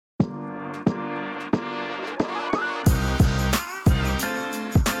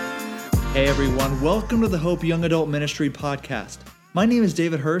Hey everyone, welcome to the Hope Young Adult Ministry podcast. My name is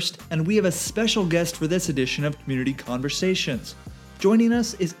David Hurst, and we have a special guest for this edition of Community Conversations. Joining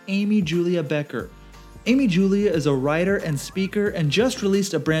us is Amy Julia Becker. Amy Julia is a writer and speaker and just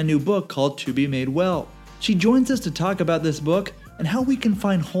released a brand new book called To Be Made Well. She joins us to talk about this book and how we can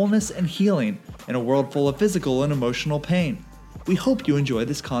find wholeness and healing in a world full of physical and emotional pain. We hope you enjoy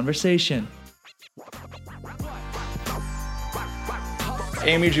this conversation.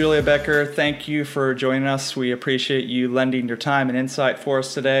 Amy Julia Becker, thank you for joining us. We appreciate you lending your time and insight for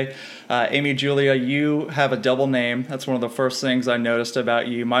us today. Amy Julia, you have a double name. That's one of the first things I noticed about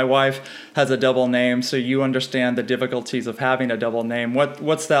you. My wife has a double name, so you understand the difficulties of having a double name.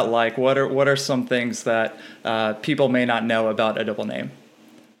 What's that like? What are some things that people may not know about a double name?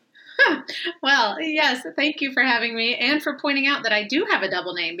 Well, yes, thank you for having me and for pointing out that I do have a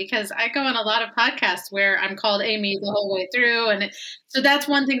double name, because I go on a lot of podcasts where I'm called Amy the whole way through. And so that's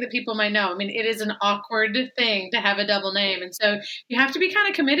one thing that people might know. I mean, it is an awkward thing to have a double name. And so you have to be kind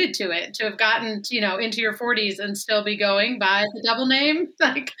of committed to it, to have gotten, into your 40s and still be going by the double name.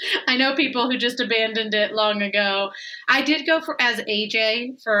 Like, I know people who just abandoned it long ago. I did go as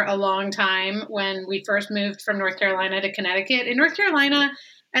AJ for a long time when we first moved from North Carolina to Connecticut. In North Carolina,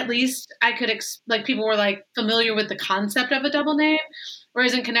 at least I could, people were familiar with the concept of a double name.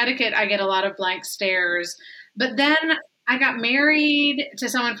 Whereas in Connecticut, I get a lot of blank stares. But then I got married to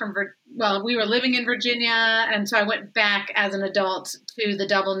someone we were living in Virginia. And so I went back as an adult to the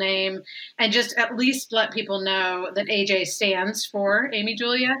double name and just at least let people know that AJ stands for Amy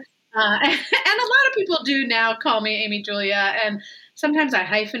Julia. And a lot of people do now call me Amy Julia. And sometimes I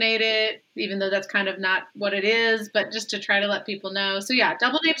hyphenate it, even though that's kind of not what it is, but just to try to let people know. So yeah,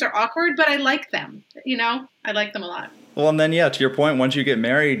 double names are awkward, but I like them. I like them a lot. Well, and then, to your point, once you get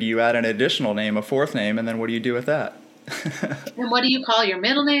married, you add an additional name, a fourth name, and then what do you do with that? And what do you call your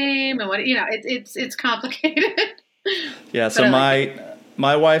middle name? And it's complicated. Yeah, so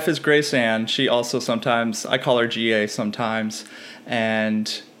my wife is Grace Ann. She also sometimes, I call her GA sometimes,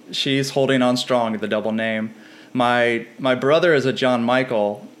 and she's holding on strong to the double name. My brother is a John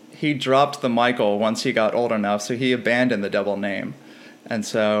Michael. He dropped the Michael once he got old enough, so he abandoned the double name. And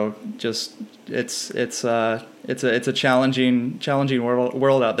so just it's a challenging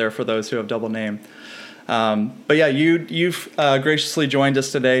world out there for those who have double name. But yeah, you've graciously joined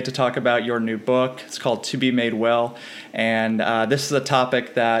us today to talk about your new book. It's called To Be Made Well. And this is a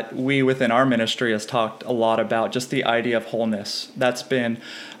topic that we within our ministry has talked a lot about, just the idea of wholeness. That's been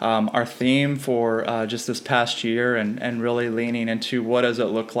our theme for just this past year, and really leaning into what does it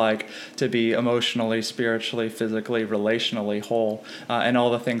look like to be emotionally, spiritually, physically, relationally whole, and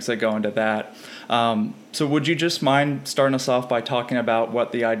all the things that go into that. So would you just mind starting us off by talking about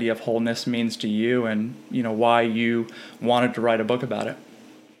what the idea of wholeness means to you, and why you wanted to write a book about it?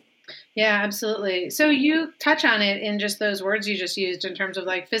 Yeah, absolutely. So you touch on it in just those words you just used in terms of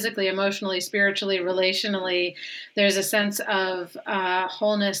physically, emotionally, spiritually, relationally. There's a sense of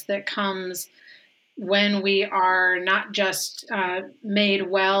wholeness that comes when we are not just made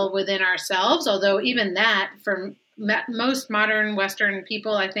well within ourselves, although even that, for most modern Western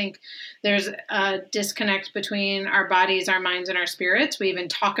people, I think there's a disconnect between our bodies, our minds, and our spirits. We even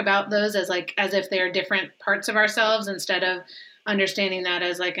talk about those as if they're different parts of ourselves, instead of understanding that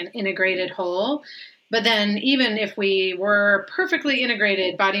as an integrated whole. But then even if we were perfectly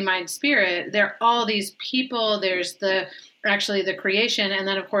integrated body, mind, spirit, there are all these people. There's the creation, and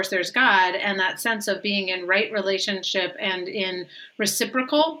then of course there's God, and that sense of being in right relationship and in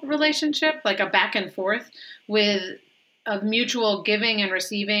reciprocal relationship, like a back and forth with a mutual giving and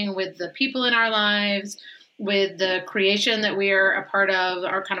receiving with the people in our lives, with the creation that we are a part of,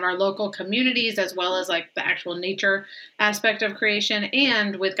 our local communities, as well as the actual nature aspect of creation,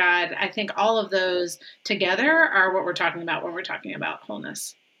 and with God. I think all of those together are what we're talking about when we're talking about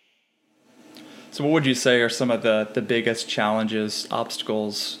wholeness. So what would you say are some of the biggest challenges,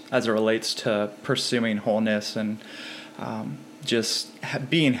 obstacles, as it relates to pursuing wholeness and just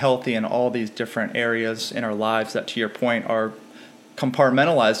being healthy in all these different areas in our lives that, to your point, are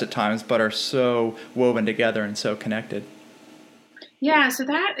compartmentalized at times, but are so woven together and so connected? Yeah, so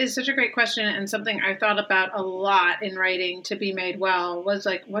that is such a great question, and something I thought about a lot in writing To Be Made Well was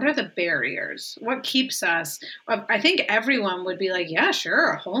what are the barriers? What keeps us? I think everyone would be yeah,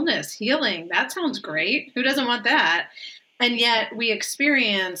 sure, wholeness, healing, that sounds great. Who doesn't want that? And yet we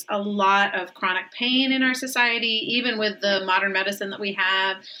experience a lot of chronic pain in our society, even with the modern medicine that we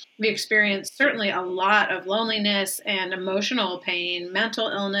have. We experience certainly a lot of loneliness and emotional pain, mental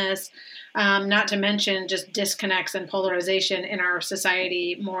illness, not to mention just disconnects and polarization in our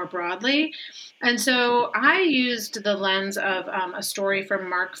society more broadly. And so I used the lens of a story from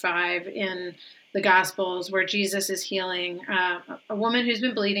Mark 5 in the Gospels where Jesus is healing a woman who's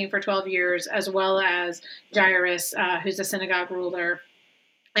been bleeding for 12 years, as well as Jairus, who's a synagogue ruler.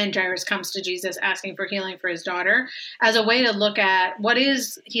 And Jairus comes to Jesus asking for healing for his daughter as a way to look at what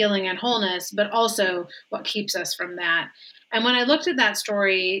is healing and wholeness, but also what keeps us from that. And when I looked at that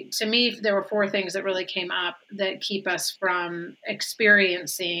story, to me, there were four things that really came up that keep us from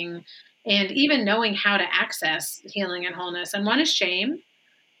experiencing and even knowing how to access healing and wholeness. And one is shame.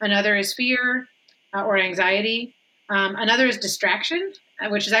 Another is fear or anxiety. Another is distraction,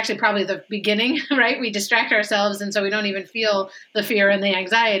 which is actually probably the beginning, right? We distract ourselves, and so we don't even feel the fear and the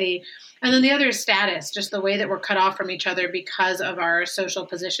anxiety. And then the other is status, just the way that we're cut off from each other because of our social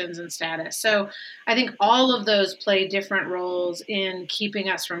positions and status. So I think all of those play different roles in keeping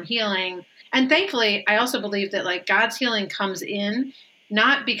us from healing. And thankfully, I also believe that like God's healing comes in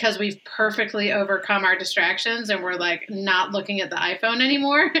not because we've perfectly overcome our distractions and we're like not looking at the iPhone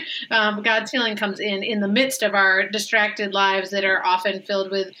anymore. God's healing comes in the midst of our distracted lives that are often filled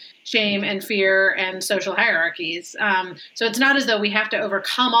with shame and fear and social hierarchies. So it's not as though we have to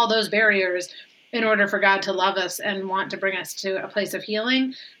overcome all those barriers in order for God to love us and want to bring us to a place of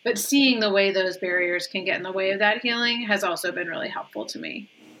healing. But seeing the way those barriers can get in the way of that healing has also been really helpful to me.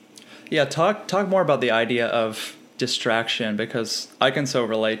 Yeah, talk more about the idea of distraction, because I can so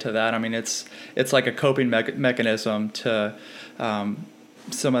relate to that. I mean, it's like a coping mechanism to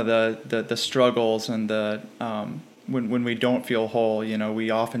some of the struggles and the when we don't feel whole. You know,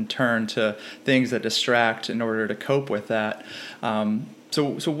 we often turn to things that distract in order to cope with that.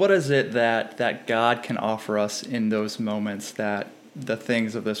 So what is it that God can offer us in those moments that the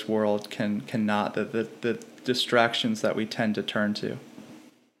things of this world cannot, the distractions that we tend to turn to?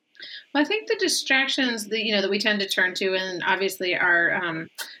 Well, I think the distractions that we tend to turn to, and obviously our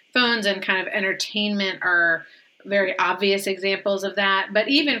phones and kind of entertainment are very obvious examples of that. But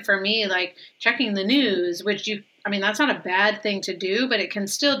even for me, like checking the news, that's not a bad thing to do, but it can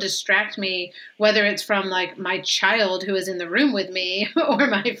still distract me, whether it's from like my child who is in the room with me or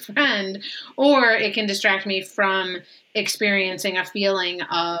my friend, or it can distract me from experiencing a feeling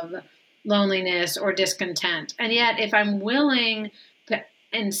of loneliness or discontent. And yet, if I'm willing to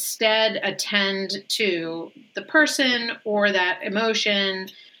instead attend to the person or that emotion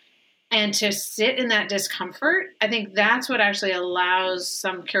and to sit in that discomfort, I think that's what actually allows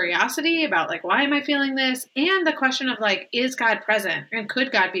some curiosity about like, why am I feeling this? And the question of like, is God present? And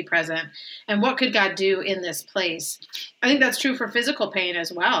could God be present? And what could God do in this place? I think that's true for physical pain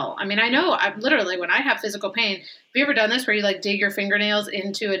as well. I mean, I know literally when I have physical pain, have you ever done this where you like dig your fingernails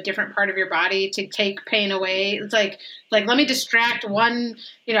into a different part of your body to take pain away? It's like let me distract one,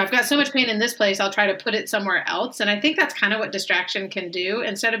 I've got so much pain in this place, I'll try to put it somewhere else. And I think that's kind of what distraction can do,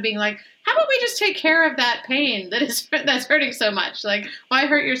 instead of being like, how about we just take care of that pain that's hurting so much? Like, why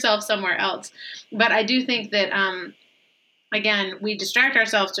hurt yourself somewhere else? But I do think that, again, we distract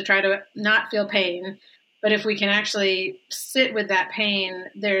ourselves to try to not feel pain. But if we can actually sit with that pain,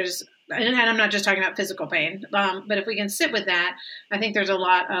 and I'm not just talking about physical pain, but if we can sit with that, I think there's a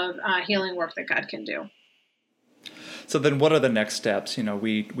lot of healing work that God can do. So then what are the next steps?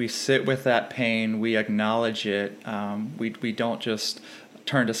 We sit with that pain, we acknowledge it, we don't just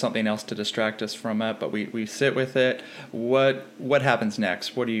turn to something else to distract us from it, but we sit with it. What happens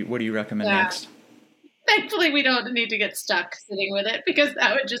next? What do you recommend next? Thankfully, we don't need to get stuck sitting with it, because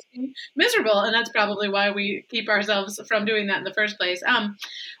that would just be miserable. And that's probably why we keep ourselves from doing that in the first place.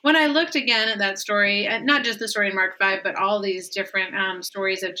 When I looked again at that story, and not just the story in Mark 5, but all these different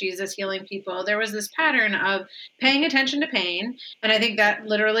stories of Jesus healing people, there was this pattern of paying attention to pain. And I think that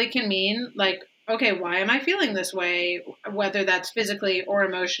literally can mean like, okay, why am I feeling this way? Whether that's physically or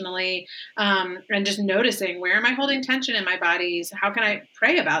emotionally, and just noticing, where am I holding tension in my bodies? How can I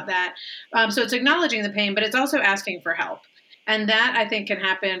pray about that? So it's acknowledging the pain, but it's also asking for help. And that I think can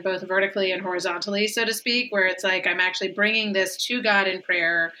happen both vertically and horizontally, so to speak, where it's like I'm actually bringing this to God in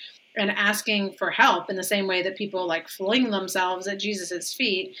prayer and asking for help in the same way that people like fling themselves at Jesus's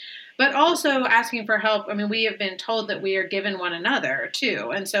feet, but also asking for help. I mean, we have been told that we are given one another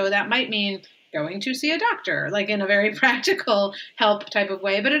too. And so that might mean going to see a doctor, like in a very practical help type of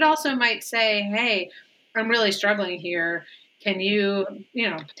way. But it also might say, hey, I'm really struggling here. Can you,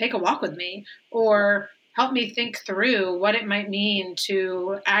 take a walk with me, or help me think through what it might mean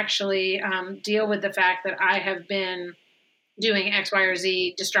to actually deal with the fact that I have been doing X, Y, or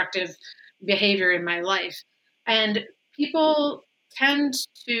Z destructive behavior in my life. And people tend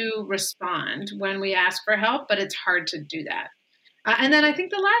to respond when we ask for help, but it's hard to do that. And then I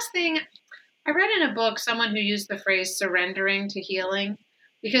think the last thing I read in a book, someone who used the phrase surrendering to healing,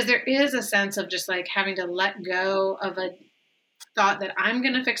 because there is a sense of just like having to let go of a thought that I'm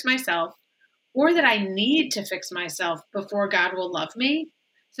going to fix myself or that I need to fix myself before God will love me.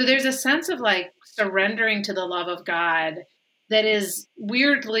 So there's a sense of like surrendering to the love of God that is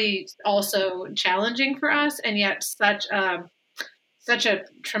weirdly also challenging for us, and yet such a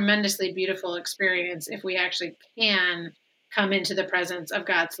tremendously beautiful experience if we actually can come into the presence of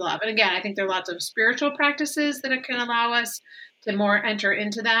God's love. And again, I think there are lots of spiritual practices that can allow us to more enter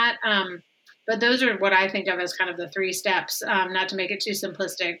into that. But those are what I think of as kind of the 3 steps, not to make it too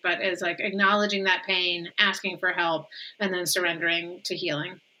simplistic, but as like acknowledging that pain, asking for help, and then surrendering to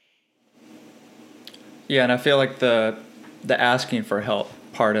healing. Yeah, and I feel like the asking for help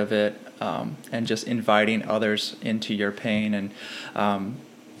part of it, and just inviting others into your pain, and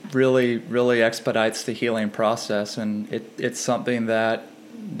really expedites the healing process. And it's something that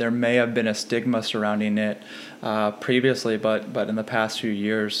there may have been a stigma surrounding it previously, but in the past few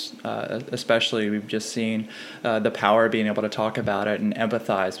years, especially, we've just seen the power of being able to talk about it and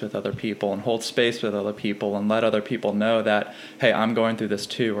empathize with other people and hold space with other people and let other people know that, hey, I'm going through this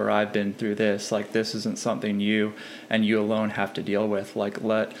too, or I've been through this. Like, this isn't something you and you alone have to deal with. Like,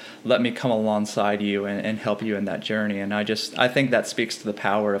 let me come alongside you and help you in that journey. And I think that speaks to the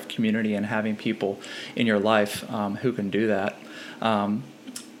power of community and having people in your life who can do that.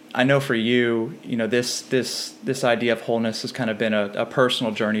 I know for you, this idea of wholeness has kind of been a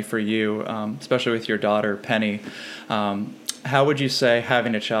personal journey for you, especially with your daughter, Penny. How would you say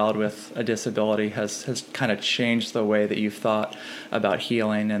having a child with a disability has kind of changed the way that you've thought about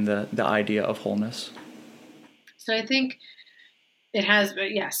healing and the idea of wholeness? So I think it has,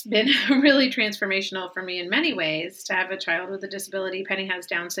 yes, been really transformational for me in many ways to have a child with a disability. Penny has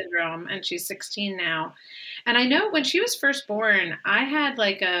Down syndrome, and she's 16 now. And I know when she was first born, I had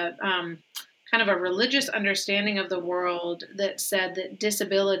like a kind of a religious understanding of the world that said that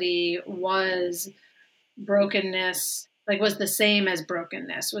disability was brokenness, like was the same as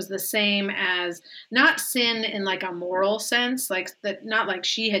brokenness, was the same as not sin in like a moral sense, like that, not like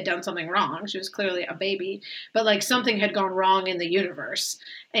she had done something wrong. She was clearly a baby, but like something had gone wrong in the universe,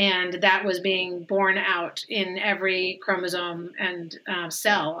 and that was being borne out in every chromosome and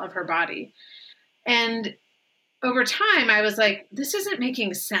cell of her body. And over time, I was like, this isn't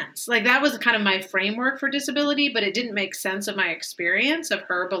making sense. Like, that was kind of my framework for disability, but it didn't make sense of my experience of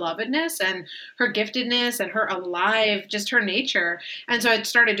her belovedness and her giftedness and her alive, just her nature. And so I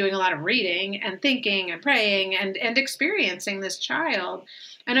started doing a lot of reading and thinking and praying and experiencing this child.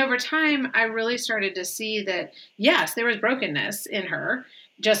 And over time, I really started to see that, yes, there was brokenness in her,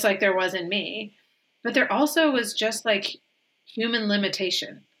 just like there was in me. But there also was just like human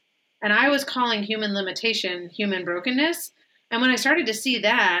limitation. And I was calling human limitation human brokenness. And when I started to see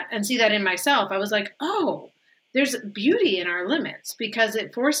that and see that in myself, I was like, oh, there's beauty in our limits because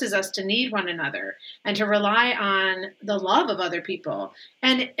it forces us to need one another and to rely on the love of other people.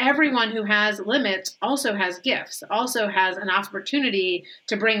 And everyone who has limits also has gifts, also has an opportunity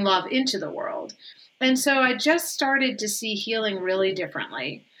to bring love into the world. And so I just started to see healing really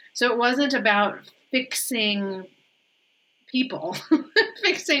differently. So it wasn't about fixing people,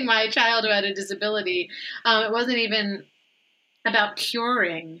 fixing my child who had a disability. It wasn't even about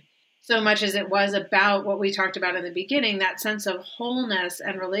curing so much as it was about what we talked about in the beginning, that sense of wholeness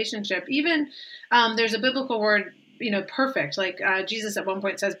and relationship. Even there's a biblical word, perfect. Like Jesus at one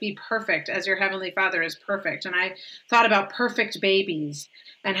point says, be perfect as your heavenly Father is perfect. And I thought about perfect babies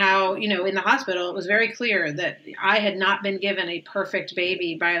and how, in the hospital, it was very clear that I had not been given a perfect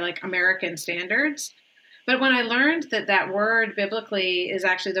baby by like American standards. But when I learned that word biblically is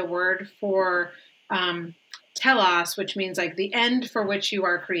actually the word for telos, which means like the end for which you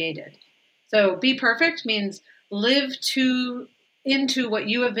are created. So be perfect means live into what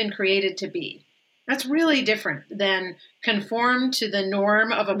you have been created to be. That's really different than conform to the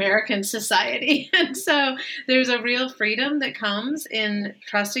norm of American society. And so there's a real freedom that comes in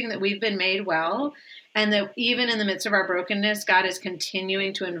trusting that we've been made well, and that even in the midst of our brokenness, God is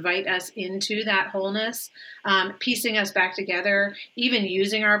continuing to invite us into that wholeness, piecing us back together, even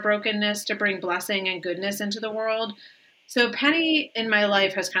using our brokenness to bring blessing and goodness into the world. So Penny in my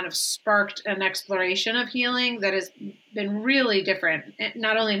life has kind of sparked an exploration of healing that has been really different,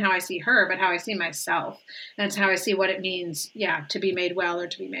 not only in how I see her, but how I see myself. And it's how I see what it means, to be made well or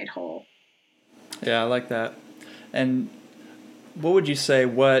to be made whole. Yeah, I like that. And what would you say,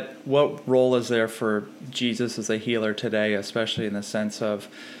 what role is there for Jesus as a healer today, especially in the sense of,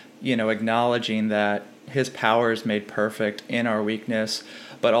 acknowledging that his power is made perfect in our weakness,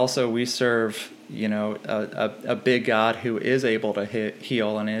 but also we serve, a big God who is able to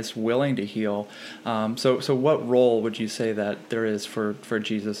heal and is willing to heal. So what role would you say that there is for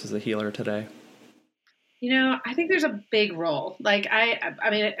Jesus as a healer today? I think there's a big role. Like I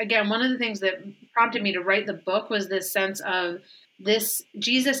mean, again, one of the things that prompted me to write the book was this sense of this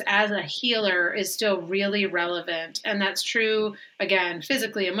Jesus as a healer is still really relevant. And that's true, again,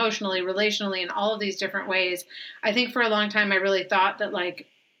 physically, emotionally, relationally, in all of these different ways. I think for a long time, I really thought that like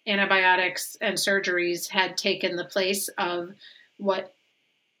antibiotics and surgeries had taken the place of what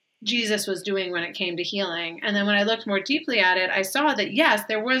Jesus was doing when it came to healing. And then when I looked more deeply at it, I saw that yes,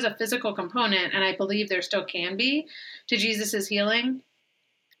 there was a physical component, and I believe there still can be, to Jesus's healing.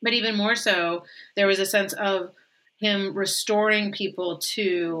 But even more so, there was a sense of him restoring people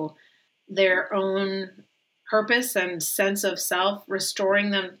to their own purpose and sense of self, restoring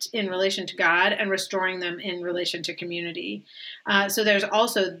them in relation to God and restoring them in relation to community. So there's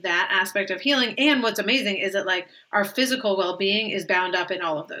also that aspect of healing. And what's amazing is that like our physical well-being is bound up in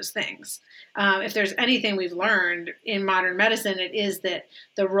all of those things. If there's anything we've learned in modern medicine, it is that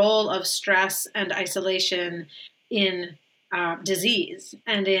the role of stress and isolation in disease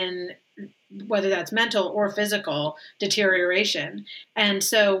and in whether that's mental or physical deterioration. And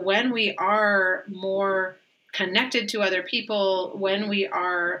so when we are more connected to other people, when we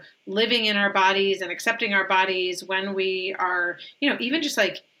are living in our bodies and accepting our bodies, when we are, even just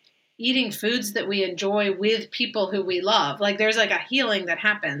like eating foods that we enjoy with people who we love, like there's like a healing that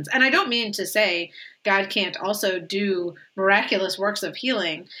happens. And I don't mean to say God can't also do miraculous works of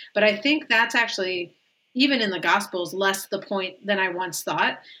healing, but I think that's actually, even in the Gospels, less the point than I once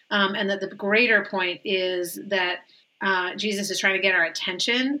thought. And that the greater point is that Jesus is trying to get our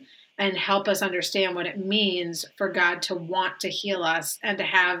attention and help us understand what it means for God to want to heal us and to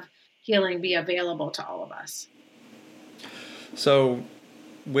have healing be available to all of us. So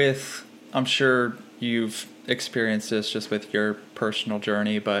I'm sure you've experienced this just with your personal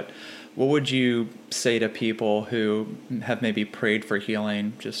journey, but what would you say to people who have maybe prayed for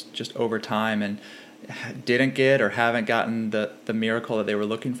healing just over time and didn't get or haven't gotten the miracle that they were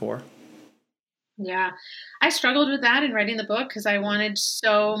looking for? Yeah, I struggled with that in writing the book because I wanted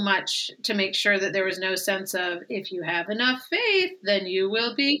so much to make sure that there was no sense of if you have enough faith, then you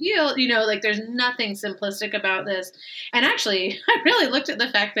will be healed. Like there's nothing simplistic about this. And actually, I really looked at the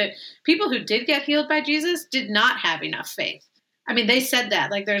fact that people who did get healed by Jesus did not have enough faith. I mean, they said that,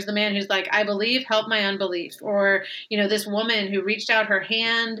 like, there's the man who's like, I believe, help my unbelief. Or, this woman who reached out her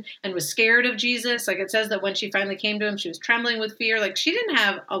hand and was scared of Jesus. Like it says that when she finally came to him, she was trembling with fear. Like she didn't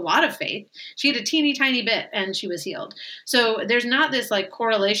have a lot of faith. She had a teeny tiny bit and she was healed. So there's not this like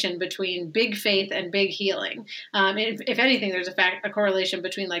correlation between big faith and big healing. If anything, there's a correlation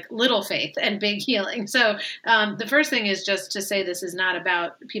between like little faith and big healing. So the first thing is just to say this is not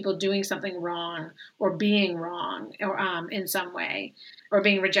about people doing something wrong or being wrong or in some way or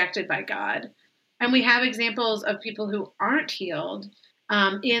being rejected by God. And we have examples of people who aren't healed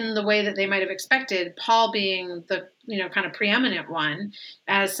in the way that they might have expected, Paul being the kind of preeminent one,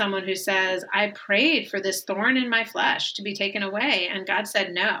 as someone who says, I prayed for this thorn in my flesh to be taken away, and God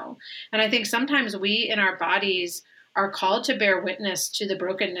said no. And I think sometimes we in our bodies are called to bear witness to the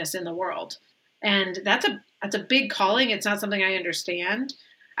brokenness in the world. And that's a big calling. It's not something I understand.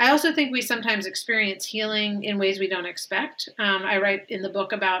 I also think we sometimes experience healing in ways we don't expect. I write in the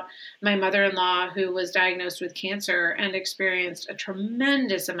book about my mother-in-law who was diagnosed with cancer and experienced a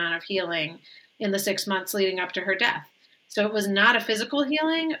tremendous amount of healing in the 6 months leading up to her death. So it was not a physical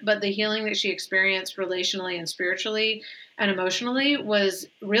healing, but the healing that she experienced relationally and spiritually and emotionally was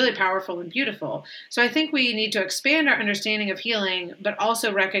really powerful and beautiful. So I think we need to expand our understanding of healing, but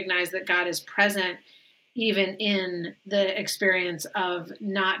also recognize that God is present even in the experience of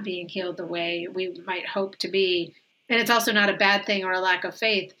not being healed the way we might hope to be. And it's also not a bad thing or a lack of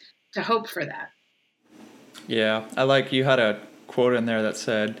faith to hope for that. Yeah, I like you had a quote in there that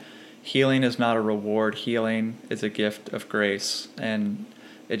said, healing is not a reward, healing is a gift of grace. And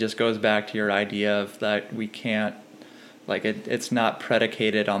it just goes back to your idea of that we can't, like it's not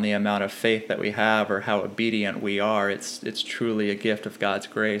predicated on the amount of faith that we have or how obedient we are. It's truly a gift of God's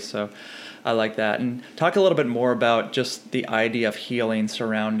grace. So I like that. And talk a little bit more about just the idea of healing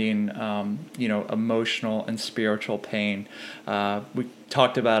surrounding, emotional and spiritual pain. We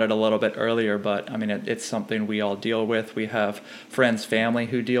talked about it a little bit earlier, but I mean, it's something we all deal with. We have friends, family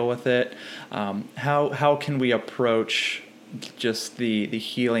who deal with it. How can we approach just the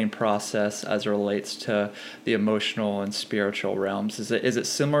healing process as it relates to the emotional and spiritual realms? Is it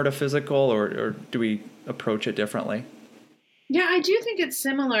similar to physical, or do we approach it differently? Yeah, I do think it's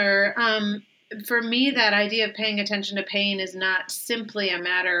similar. For me, that idea of paying attention to pain is not simply a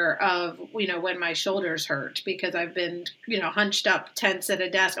matter of, when my shoulders hurt because I've been, hunched up tense at a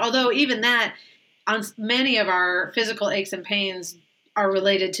desk. Although even that, on many of our physical aches and pains are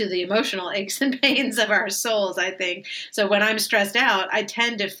related to the emotional aches and pains of our souls, I think. So when I'm stressed out, I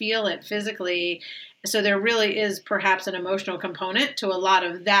tend to feel it physically. So there really is perhaps an emotional component to a lot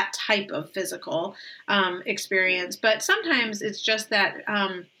of that type of physical experience. But sometimes it's just that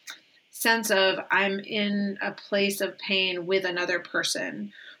sense of I'm in a place of pain with another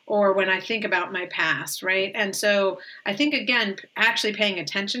person, or when I think about my past, right? And so I think, again, actually paying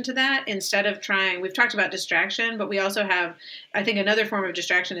attention to that instead of trying, we've talked about distraction, but we also have, I think another form of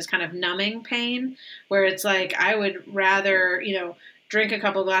distraction is kind of numbing pain, where it's like I would rather, drink a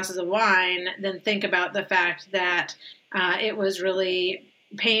couple glasses of wine than think about the fact that it was really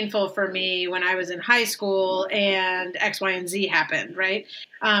painful for me when I was in high school and X, Y, and Z happened, right?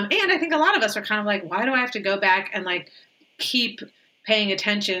 And I think a lot of us are kind of like, why do I have to go back and like keep paying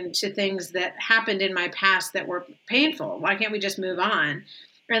attention to things that happened in my past that were painful? Why can't we just move on?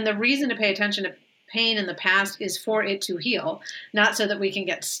 And the reason to pay attention to pain in the past is for it to heal, not so that we can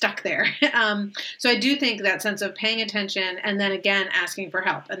get stuck there. So I do think that sense of paying attention and then again asking for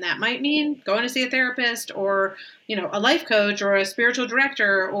help. And that might mean going to see a therapist or, a life coach or a spiritual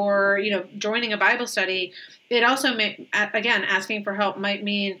director or, joining a Bible study. It also may, again, asking for help might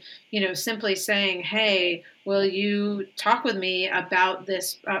mean, simply saying, hey, will you talk with me about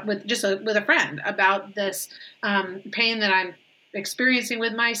this, with a friend about this pain that I'm experiencing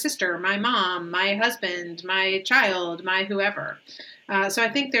with my sister, my mom, my husband, my child, my whoever. So I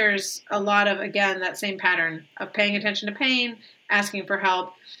think there's a lot of, again, that same pattern of paying attention to pain, asking for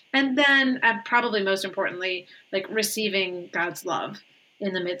help, and then probably most importantly, like receiving God's love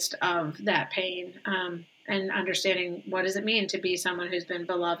in the midst of that pain, and understanding what does it mean to be someone who's been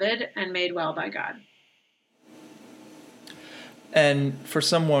beloved and made well by God. And for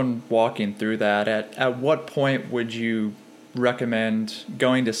someone walking through that, at what point would you recommend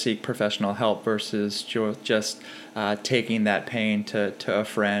going to seek professional help versus just taking that pain to a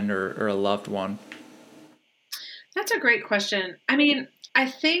friend or a loved one? That's a great question. I mean, I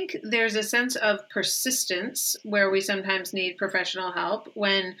think there's a sense of persistence where we sometimes need professional help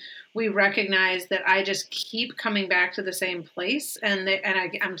when we recognize that I just keep coming back to the same place and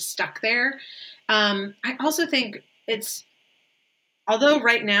I'm stuck there. I also think although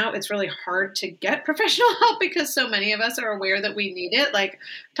right now it's really hard to get professional help because so many of us are aware that we need it, like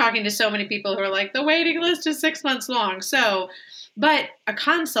talking to so many people who are like, the waiting list is 6 months long. But a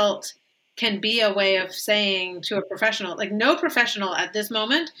consult can be a way of saying to a professional, like no professional at this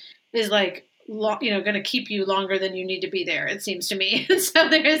moment is like, going to keep you longer than you need to be there, it seems to me. So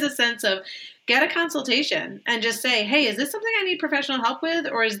there is a sense of get a consultation and just say, hey, is this something I need professional help with?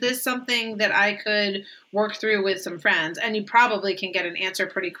 Or is this something that I could work through with some friends? And you probably can get an answer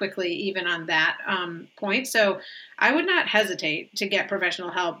pretty quickly, even on that point. So I would not hesitate to get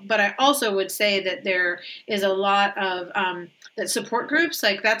professional help. But I also would say that there is a lot of that support groups,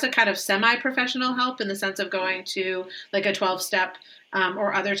 like that's a kind of semi-professional help in the sense of going to like a 12-step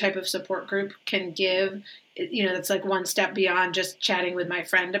or other type of support group can give. That's like one step beyond just chatting with my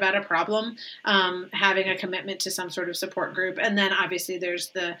friend about a problem, having a commitment to some sort of support group. And then obviously there's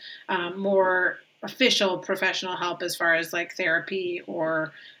the more official professional help as far as like therapy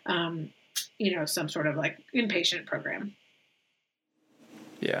or, some sort of like inpatient program.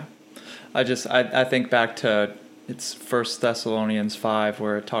 Yeah. I think back to it's 1 Thessalonians 5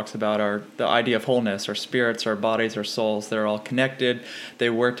 where it talks about the idea of wholeness, our spirits, our bodies, our souls. They're all connected. They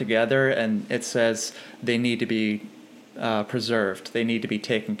work together, and it says they need to be preserved. They need to be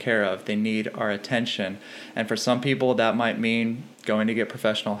taken care of. They need our attention. And for some people, that might mean going to get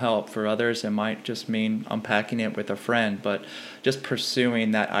professional help. For others, it might just mean unpacking it with a friend, but just pursuing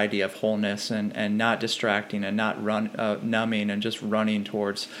that idea of wholeness and not distracting and not numbing and just running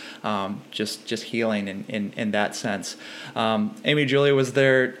towards just healing in that sense. Amy, Julia, was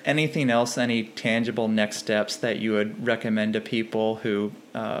there anything else, any tangible next steps that you would recommend to people who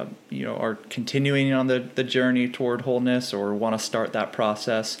are continuing on the journey toward wholeness or want to start that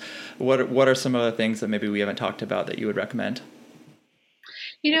process? What are some other things that maybe we haven't talked about that you would recommend?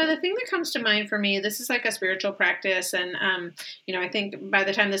 The thing that comes to mind for me, this is like a spiritual practice. And, I think by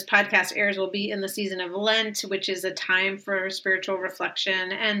the time this podcast airs, we'll be in the season of Lent, which is a time for spiritual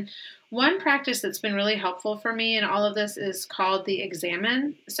reflection. And one practice that's been really helpful for me in all of this is called the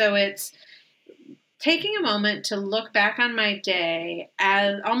Examen. So it's taking a moment to look back on my day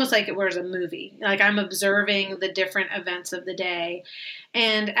as almost like it was a movie, like I'm observing the different events of the day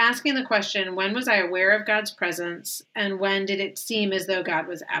and asking the question, when was I aware of God's presence and when did it seem as though God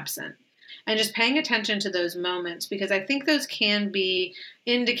was absent? And just paying attention to those moments, because I think those can be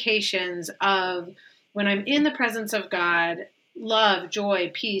indications of when I'm in the presence of God, love, joy,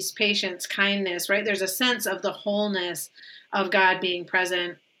 peace, patience, kindness, right? There's a sense of the wholeness of God being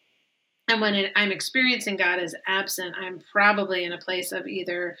present. And when I'm experiencing God as absent, I'm probably in a place of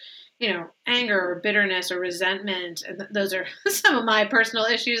either, anger or bitterness or resentment. And those are some of my personal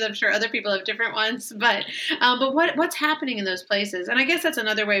issues. I'm sure other people have different ones. But what's happening in those places? And I guess that's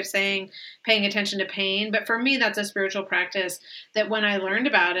another way of saying paying attention to pain. But for me, that's a spiritual practice that when I learned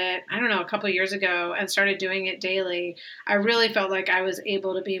about it, I don't know, a couple of years ago and started doing it daily, I really felt like I was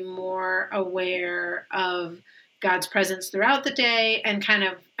able to be more aware of God's presence throughout the day and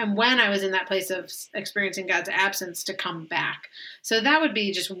when I was in that place of experiencing God's absence to come back. So that would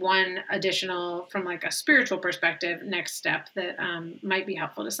be just one additional, from like a spiritual perspective, next step that might be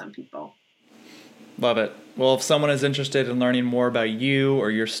helpful to some people. Love it. Well, if someone is interested in learning more about you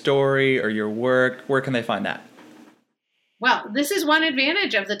or your story or your work, where can they find that? Well, this is one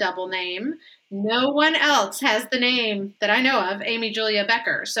advantage of the double name. No one else has the name that I know of, Amy Julia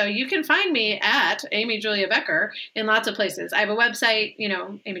Becker. So you can find me at Amy Julia Becker in lots of places. I have a website,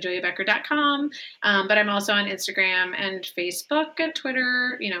 amyjuliabecker.com, but I'm also on Instagram and Facebook and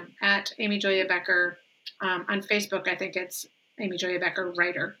Twitter, at Amy Julia Becker. On Facebook, I think it's Amy Julia Becker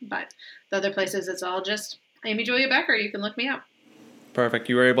Writer, but the other places, it's all just Amy Julia Becker. You can look me up. Perfect.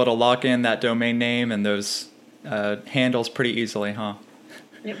 You were able to lock in that domain name and those handles pretty easily, huh?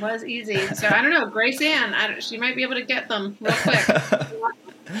 It was easy. So I don't know, Grace Ann, she might be able to get them real quick.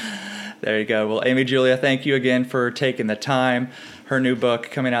 There you go. Well, Amy Julia, thank you again for taking the time. Her new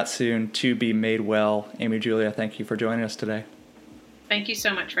book coming out soon, To Be Made Well. Amy Julia, thank you for joining us today. Thank you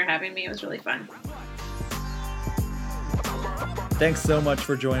so much for having me. It was really fun. Thanks so much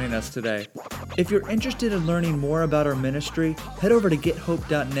for joining us today. If you're interested in learning more about our ministry, head over to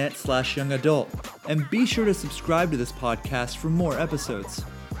gethope.net/youngadult and be sure to subscribe to this podcast for more episodes.